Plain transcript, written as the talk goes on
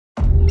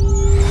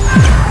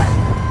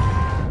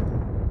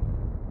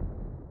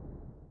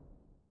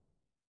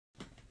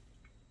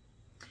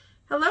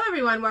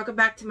everyone, welcome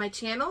back to my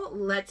channel.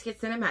 Let's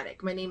get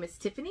cinematic. My name is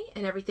Tiffany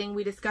and everything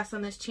we discuss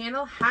on this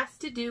channel has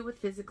to do with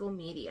physical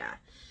media.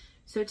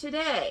 So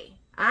today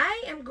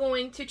I am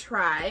going to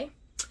try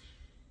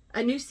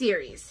a new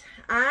series.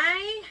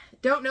 I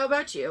don't know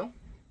about you,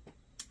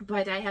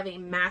 but I have a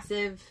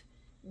massive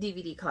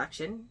DVD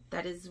collection.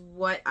 That is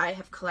what I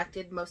have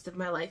collected most of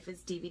my life,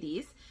 is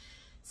DVDs.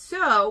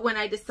 So when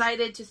I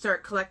decided to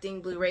start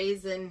collecting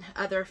Blu-rays and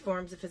other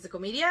forms of physical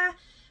media,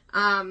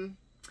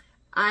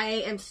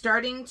 I am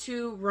starting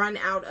to run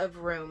out of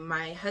room.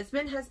 My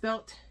husband has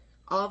built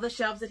all the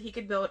shelves that he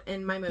could build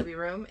in my movie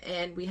room,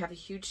 and we have a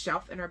huge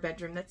shelf in our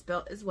bedroom that's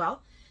built as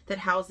well that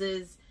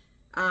houses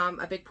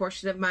a big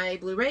portion of my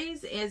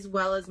Blu-rays as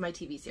well as my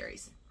TV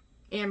series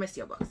and my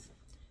steelbooks.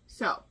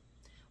 So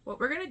what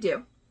we're going to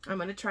do, I'm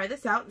going to try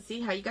this out and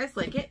see how you guys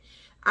like it.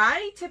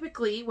 I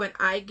typically, when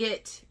I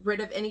get rid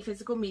of any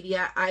physical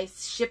media, I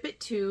ship it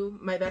to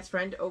my best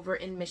friend over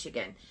in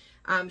Michigan.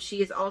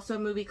 She is also a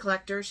movie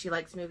collector. She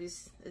likes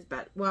movies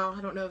well,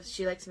 I don't know if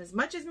she likes them as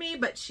much as me,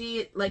 but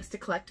she likes to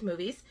collect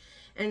movies.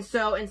 And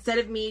so instead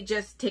of me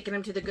just taking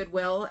them to the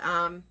Goodwill,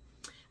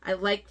 I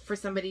like for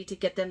somebody to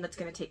get them that's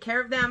going to take care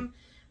of them,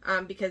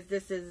 because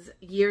this is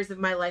years of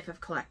my life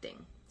of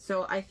collecting.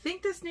 So I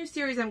think this new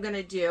series I'm going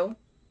to do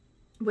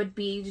would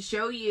be to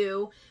show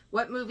you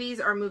what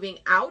movies are moving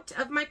out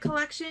of my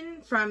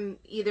collection from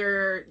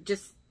either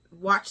just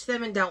watch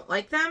them and don't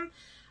like them,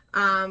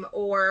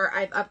 or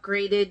I've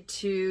upgraded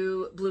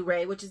to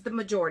Blu-ray, which is the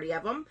majority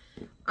of them,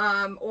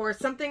 or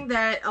something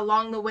that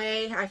along the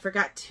way I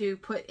forgot to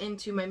put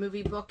into my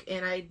movie book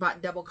and I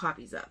bought double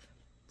copies of.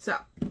 So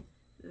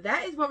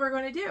that is what we're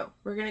going to do.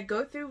 We're going to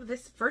go through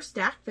this first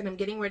stack that I'm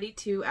getting ready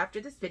to,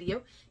 after this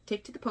video,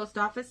 take to the post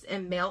office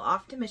and mail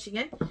off to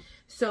Michigan.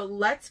 So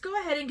let's go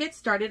ahead and get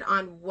started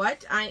on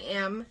what I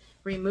am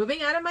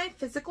removing out of my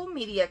physical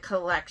media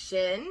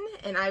collection,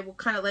 and I will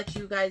kind of let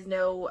you guys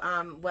know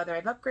whether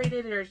I've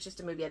upgraded it or it's just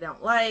a movie I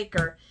don't like,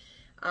 or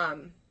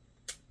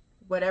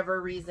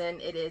whatever reason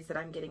it is that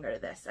I'm getting rid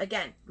of this.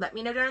 Again, let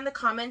me know down in the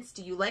comments,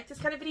 do you like this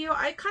kind of video?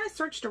 I kind of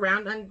searched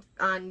around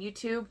on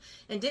YouTube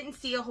and didn't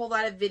see a whole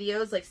lot of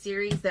videos, like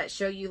series that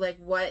show you like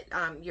what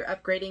you're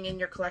upgrading in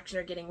your collection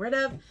or getting rid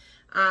of.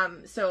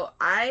 So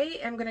I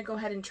am going to go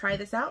ahead and try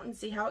this out and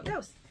see how it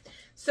goes.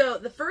 So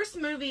the first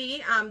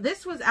movie,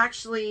 this was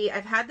actually,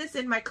 I've had this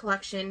in my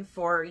collection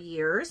for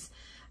years,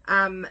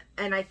 and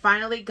I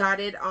finally got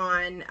it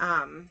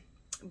on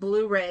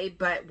Blu-ray,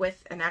 but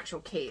with an actual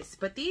case.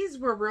 But these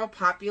were real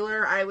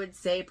popular, I would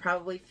say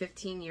probably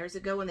 15 years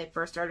ago when they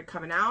first started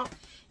coming out.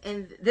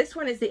 And this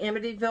one is the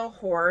Amityville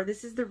Horror.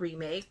 This is the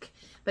remake,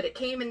 but it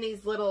came in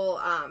these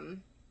little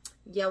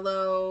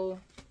yellow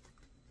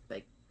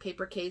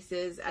paper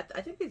cases at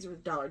I think these were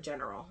Dollar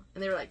General,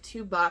 and they were like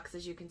 $2,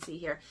 as you can see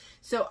here.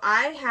 So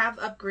I have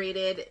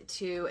upgraded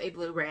to a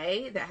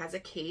Blu-ray that has a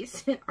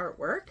case and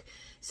artwork,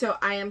 so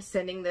I am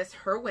sending this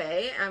her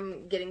way.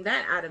 I'm getting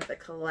that out of the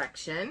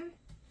collection.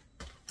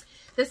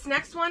 This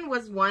next one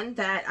was one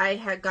that I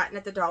had gotten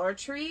at the Dollar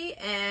Tree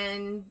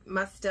and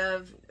must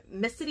have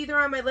missed it either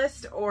on my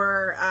list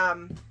or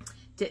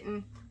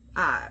didn't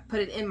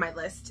put it in my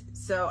list,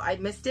 so I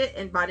missed it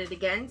and bought it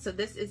again. So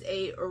this is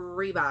a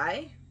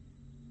rebuy.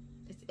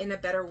 In a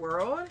Better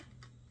World.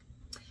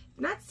 I've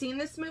not seen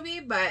this movie,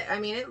 but I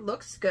mean, it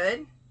looks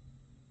good.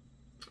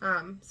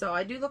 So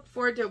I do look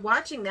forward to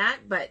watching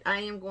that, but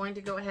I am going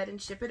to go ahead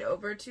and ship it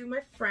over to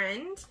my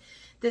friend.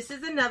 This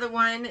is another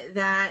one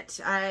that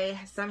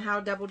I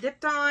somehow double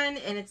dipped on,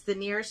 and it's The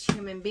Nearest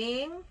Human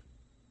Being.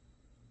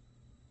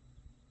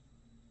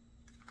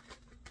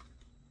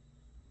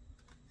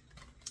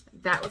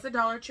 That was a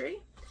Dollar Tree.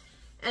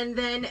 And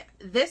then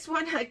this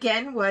one,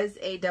 again, was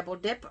a double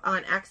dip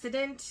on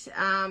accident,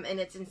 and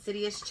it's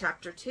Insidious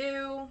Chapter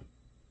 2.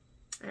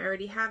 I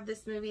already have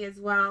this movie as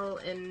well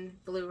in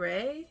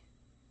Blu-ray,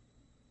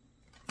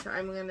 so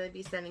I'm going to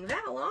be sending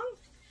that along.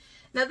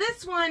 Now,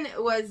 this one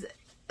was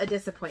a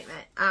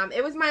disappointment.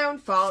 It was my own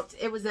fault.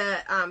 It was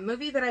a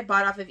movie that I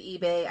bought off of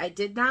eBay. I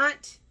did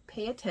not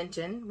pay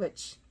attention,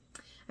 which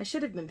I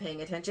should have been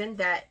paying attention,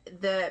 that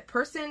the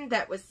person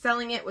that was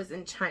selling it was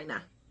in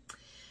China.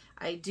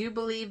 I do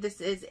believe this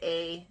is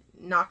a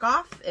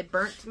knockoff, a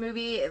burnt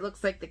movie. It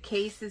looks like the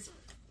case is,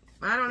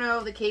 I don't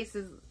know, the case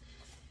is,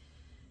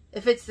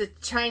 if it's the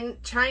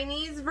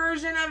Chinese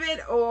version of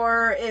it,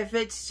 or if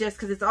it's just,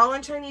 because it's all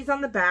in Chinese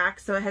on the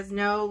back, so it has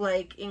no,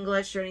 like,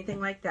 English or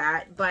anything like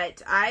that.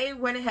 But I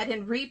went ahead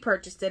and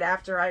repurchased it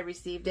after I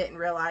received it and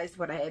realized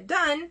what I had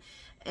done,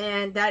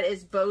 and that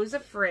is Beau's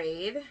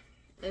Afraid.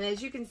 And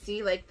as you can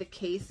see, like, the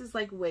case is,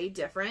 like, way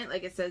different.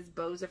 Like, it says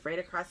Beau's Afraid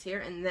across here,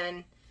 and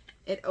then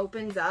it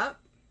opens up.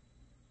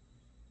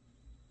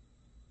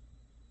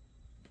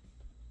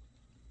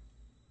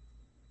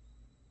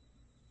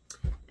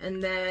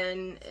 And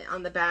then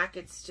on the back,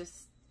 it's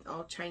just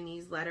all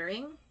Chinese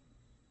lettering.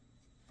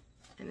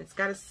 And it's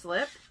got a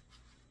slip.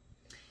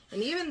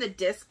 And even the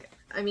disc,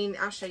 I mean,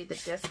 I'll show you the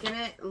disc in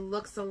it. It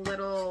looks a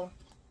little,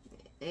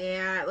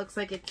 yeah, it looks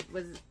like it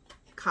was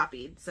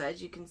copied. So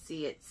as you can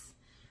see, it's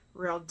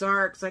real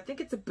dark. So I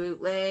think it's a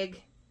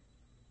bootleg.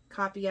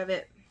 copy of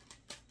it.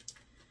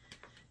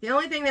 The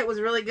only thing that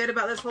was really good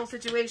about this whole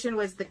situation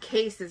was the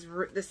case is,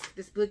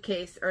 this blue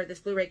case, or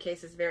this Blu-ray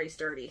case is very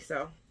sturdy,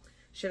 so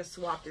should have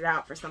swapped it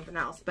out for something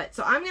else. But,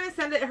 so I'm going to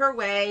send it her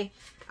way,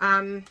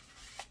 because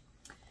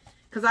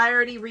I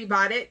already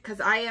rebought it, because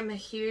I am a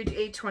huge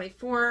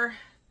A24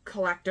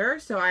 collector,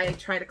 so I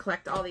try to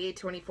collect all the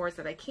A24s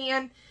that I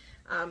can,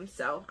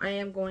 so I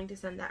am going to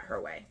send that her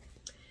way.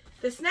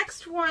 This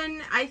next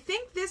one, I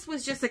think this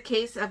was just a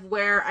case of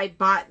where I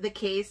bought the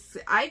case.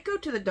 I go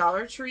to the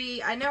Dollar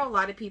Tree. I know a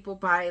lot of people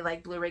buy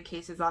like Blu-ray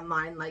cases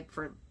online, like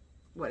for,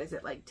 what is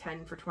it, like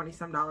 10 for 20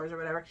 some dollars or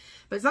whatever.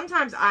 But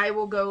sometimes I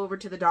will go over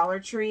to the Dollar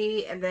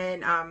Tree and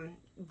then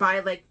buy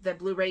like the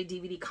Blu-ray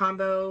DVD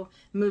combo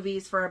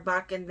movies for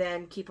 $1 and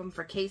then keep them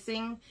for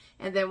casing.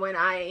 And then when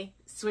I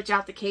switch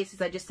out the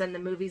cases, I just send the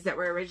movies that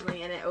were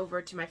originally in it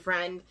over to my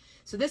friend.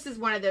 So this is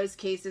one of those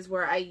cases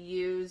where I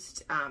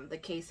used the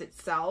case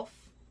itself.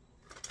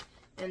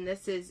 And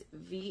this is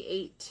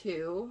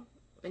V82.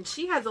 And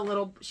she has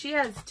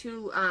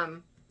two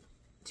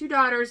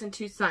daughters and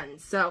 2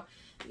 sons. So,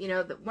 you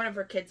know, one of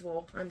her kids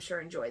will, I'm sure,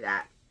 enjoy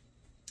that.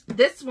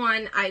 This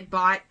one I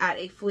bought at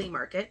a flea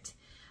market.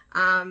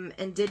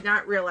 And did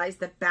not realize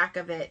the back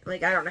of it.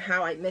 Like, I don't know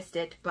how I missed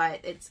it, but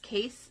it's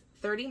case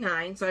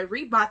 39. So I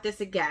rebought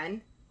this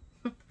again.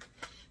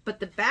 But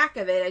the back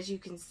of it, as you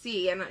can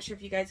see, I'm not sure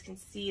if you guys can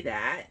see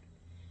that,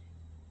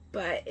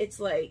 but it's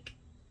like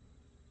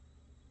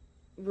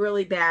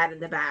really bad in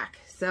the back.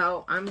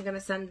 So I'm going to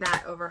send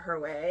that over her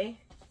way.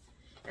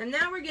 And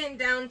now we're getting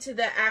down to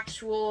the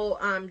actual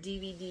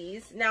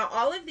DVDs. Now,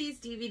 all of these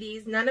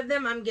DVDs, none of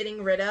them I'm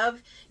getting rid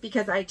of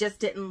because I just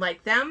didn't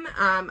like them.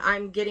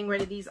 I'm getting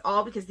rid of these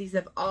all because these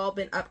have all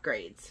been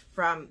upgrades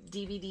from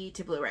DVD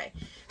to Blu-ray.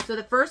 So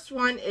the first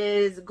one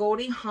is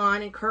Goldie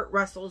Hawn and Kurt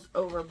Russell's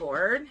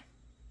Overboard.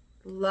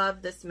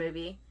 Love this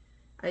movie.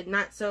 I'm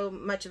not so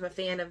much of a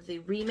fan of the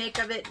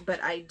remake of it,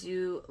 but I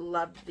do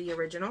love the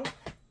original.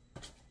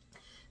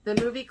 The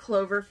movie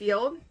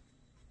Cloverfield.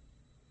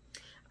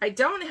 I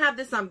don't have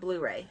this on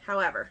Blu-ray.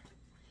 However,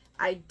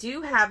 I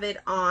do have it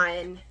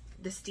on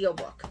the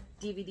Steelbook,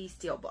 DVD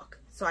Steelbook.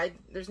 So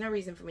there's no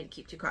reason for me to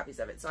keep 2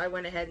 copies of it. So I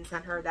went ahead and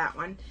sent her that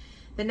one.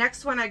 The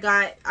next one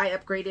I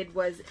upgraded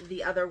was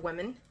The Other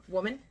Woman.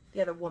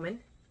 The Other Woman.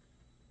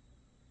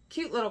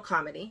 Cute little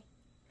comedy.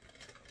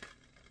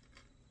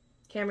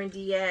 Cameron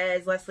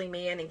Diaz, Leslie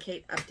Mann, and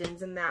Kate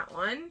Upton's in that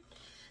one.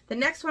 The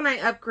next one I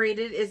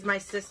upgraded is My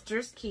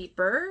Sister's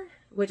Keeper,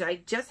 which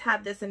I just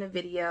had this in a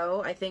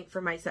video, I think,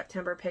 for my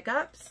September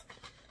pickups.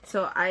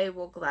 So I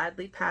will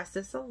gladly pass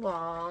this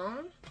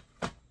along.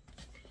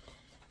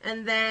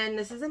 And then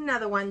this is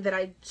another one that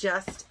I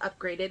just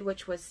upgraded,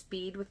 which was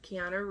Speed with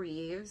Keanu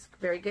Reeves.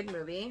 Very good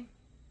movie.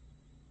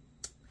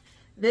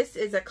 This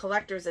is a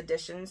collector's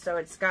edition, so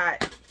it's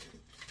got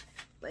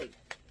like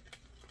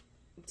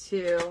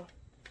 2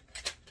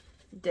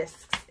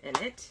 discs in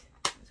it,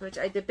 which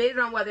I debated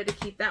on whether to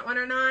keep that one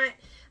or not.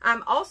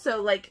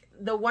 Also, like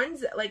the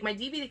ones, like my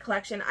DVD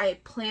collection, I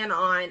plan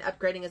on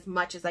upgrading as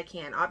much as I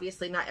can.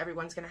 Obviously, not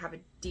everyone's going to have a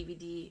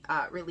DVD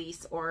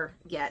release or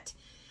yet.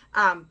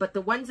 But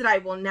the ones that I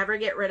will never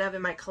get rid of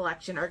in my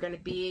collection are going to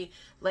be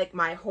like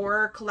my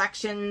horror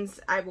collections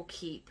I will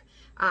keep.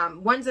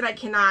 Ones that I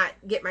cannot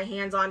get my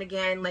hands on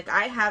again, like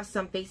I have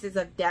some Faces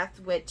of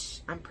Death,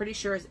 which I'm pretty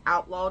sure is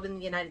outlawed in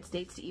the United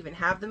States to even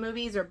have the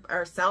movies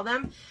or sell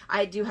them.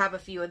 I do have a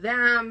few of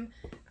them,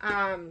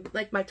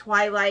 like my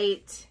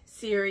Twilight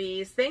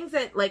series, things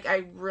that like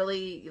I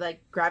really like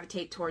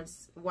gravitate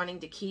towards wanting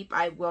to keep.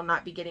 I will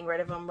not be getting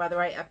rid of them whether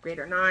I upgrade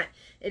or not.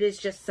 It is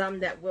just some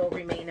that will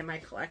remain in my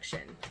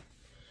collection.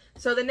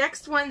 So the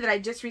next one that I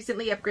just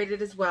recently upgraded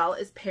as well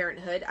is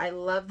Parenthood. I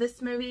love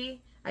this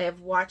movie. I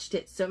have watched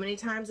it so many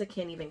times I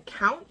can't even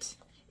count.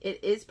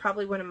 It is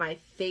probably one of my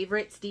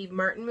favorite Steve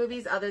Martin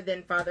movies other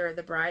than Father of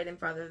the Bride and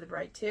Father of the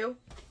Bride 2.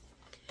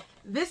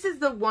 This is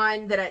the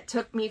one that it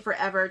took me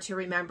forever to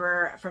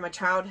remember from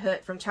childhood.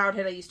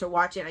 I used to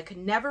watch it and I could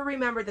never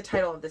remember the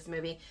title of this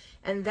movie.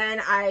 And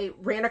then I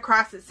ran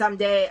across it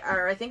someday,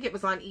 or I think it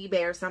was on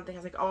eBay or something. I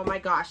was like, oh my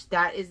gosh,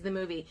 that is the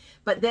movie.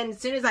 But then as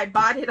soon as I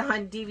bought it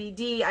on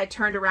DVD, I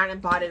turned around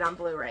and bought it on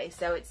Blu-ray.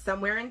 So it's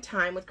Somewhere in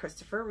Time with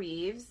Christopher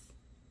Reeves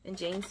and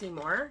Jane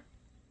Seymour.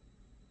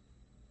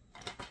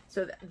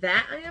 So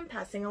that I am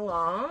passing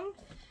along.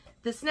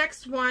 This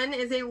next one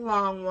is a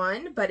long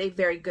one, but a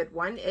very good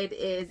one. It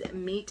is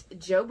Meet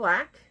Joe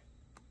Black.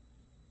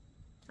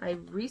 I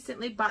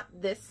recently bought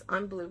this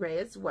on Blu-ray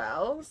as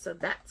well, so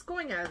that's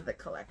going out of the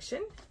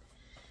collection.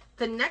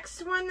 The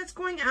next one that's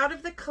going out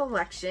of the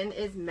collection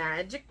is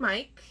Magic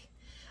Mike.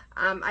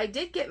 I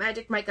did get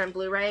Magic Mike on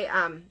Blu-ray.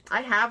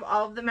 I have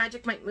all of the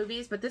Magic Mike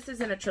movies, but this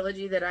isn't a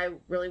trilogy that I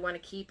really want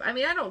to keep. I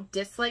mean, I don't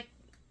dislike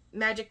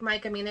Magic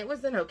Mike. I mean, it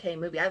was an okay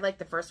movie. I like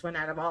the first one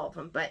out of all of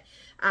them, but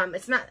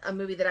it's not a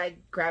movie that I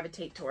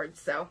gravitate towards,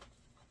 so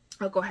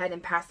I'll go ahead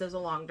and pass those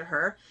along to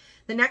her.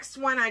 The next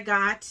one I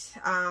got,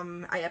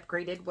 I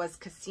upgraded, was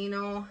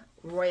Casino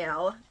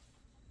Royale.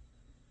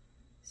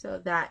 So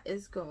that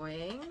is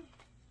going.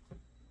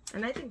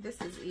 And I think this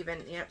is even,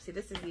 yep, see,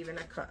 this is even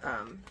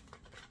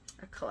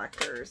a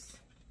collector's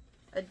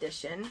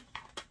edition.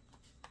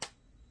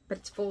 But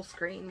it's full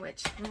screen,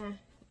 which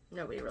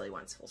nobody really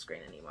wants full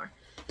screen anymore.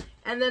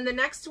 And then the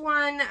next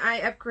one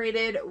I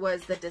upgraded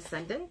was The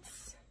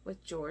Descendants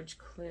with George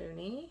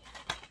Clooney.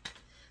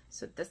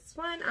 So this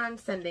one I'm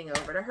sending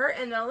over to her.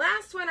 And the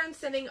last one I'm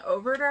sending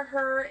over to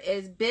her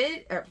is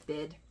Get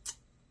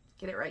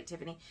it right,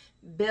 Tiffany.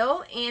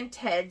 Bill and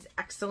Ted's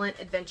Excellent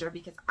Adventure,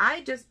 because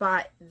I just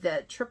bought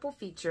the triple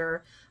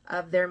feature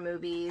of their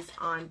movies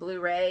on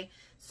Blu-ray.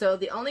 So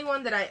the only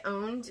one that I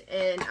owned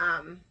in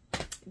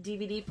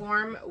DVD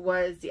form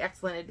was the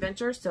Excellent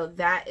Adventure. So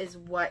that is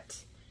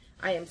what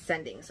I am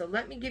sending. So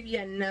let me give you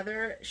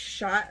another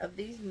shot of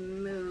these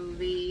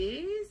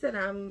movies that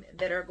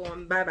are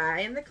going bye-bye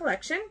in the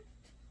collection.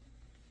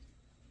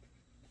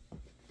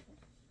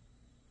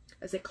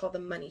 As they call the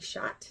money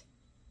shot.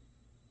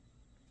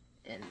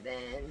 And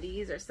then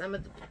these are some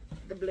of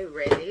the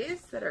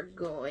Blu-rays that are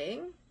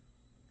going.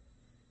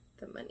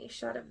 The money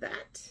shot of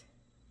that.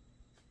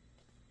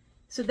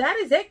 So that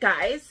is it,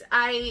 guys.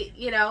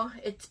 You know,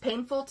 it's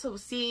painful to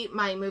see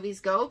my movies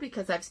go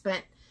because I've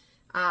spent,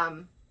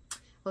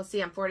 we'll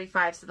see, I'm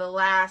 45. So the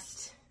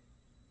last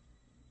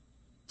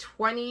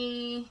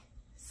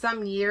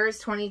 20-some years,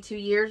 22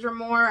 years or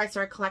more, I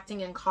started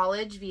collecting in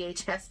college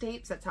VHS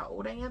tapes. That's how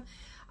old I am.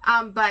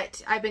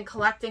 But I've been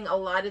collecting a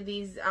lot of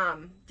these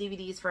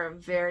DVDs for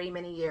very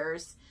many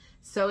years.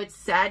 So it's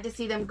sad to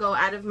see them go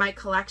out of my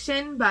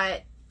collection.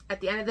 But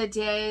at the end of the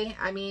day,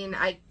 I mean,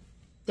 I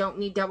don't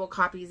need double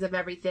copies of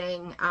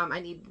everything. I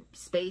need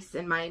space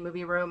in my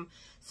movie room.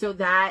 So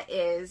that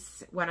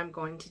is what I'm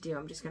going to do.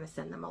 I'm just going to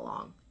send them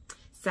along.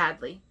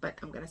 Sadly, but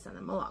I'm going to send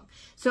them along.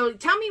 So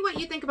tell me what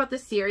you think about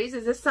this series.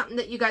 Is this something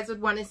that you guys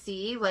would want to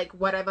see? Like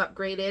what I've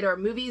upgraded, or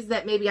movies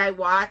that maybe I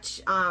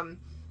watch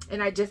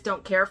and I just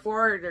don't care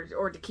for,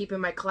 or to keep in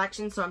my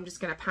collection, so I'm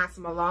just going to pass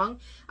them along.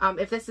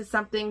 If this is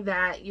something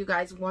that you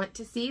guys want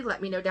to see,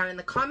 let me know down in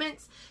the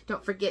comments.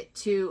 Don't forget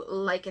to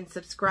like and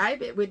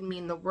subscribe. It would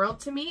mean the world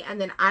to me. And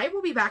then I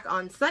will be back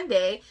on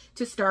Sunday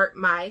to start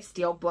my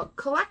Steelbook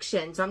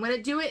collection. So I'm going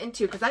to do it in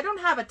two, because I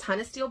don't have a ton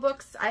of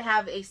Steelbooks. I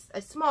have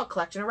a small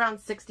collection,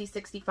 around 60,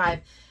 65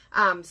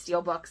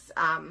 Steelbooks.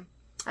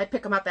 I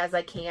pick them up as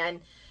I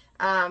can.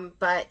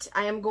 But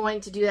I am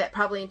going to do that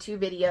probably in 2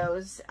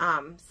 videos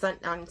on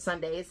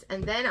Sundays.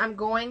 And then I'm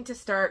going to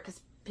start, because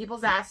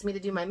people's asked me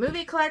to do my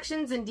movie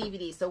collections and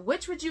DVDs. So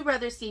which would you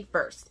rather see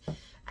first?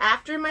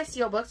 After my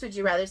Steelbooks, would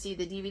you rather see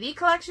the DVD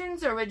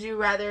collections, or would you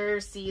rather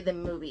see the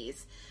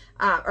movies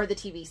or the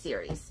TV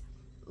series?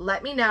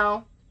 Let me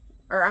know.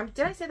 Or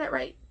did I say that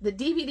right? The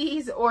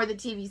DVDs or the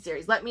TV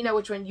series. Let me know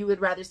which one you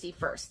would rather see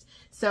first.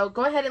 So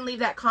go ahead and leave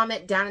that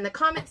comment down in the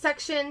comment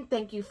section.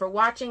 Thank you for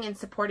watching and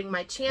supporting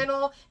my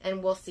channel,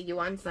 and we'll see you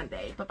on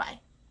Sunday.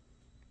 Bye-bye.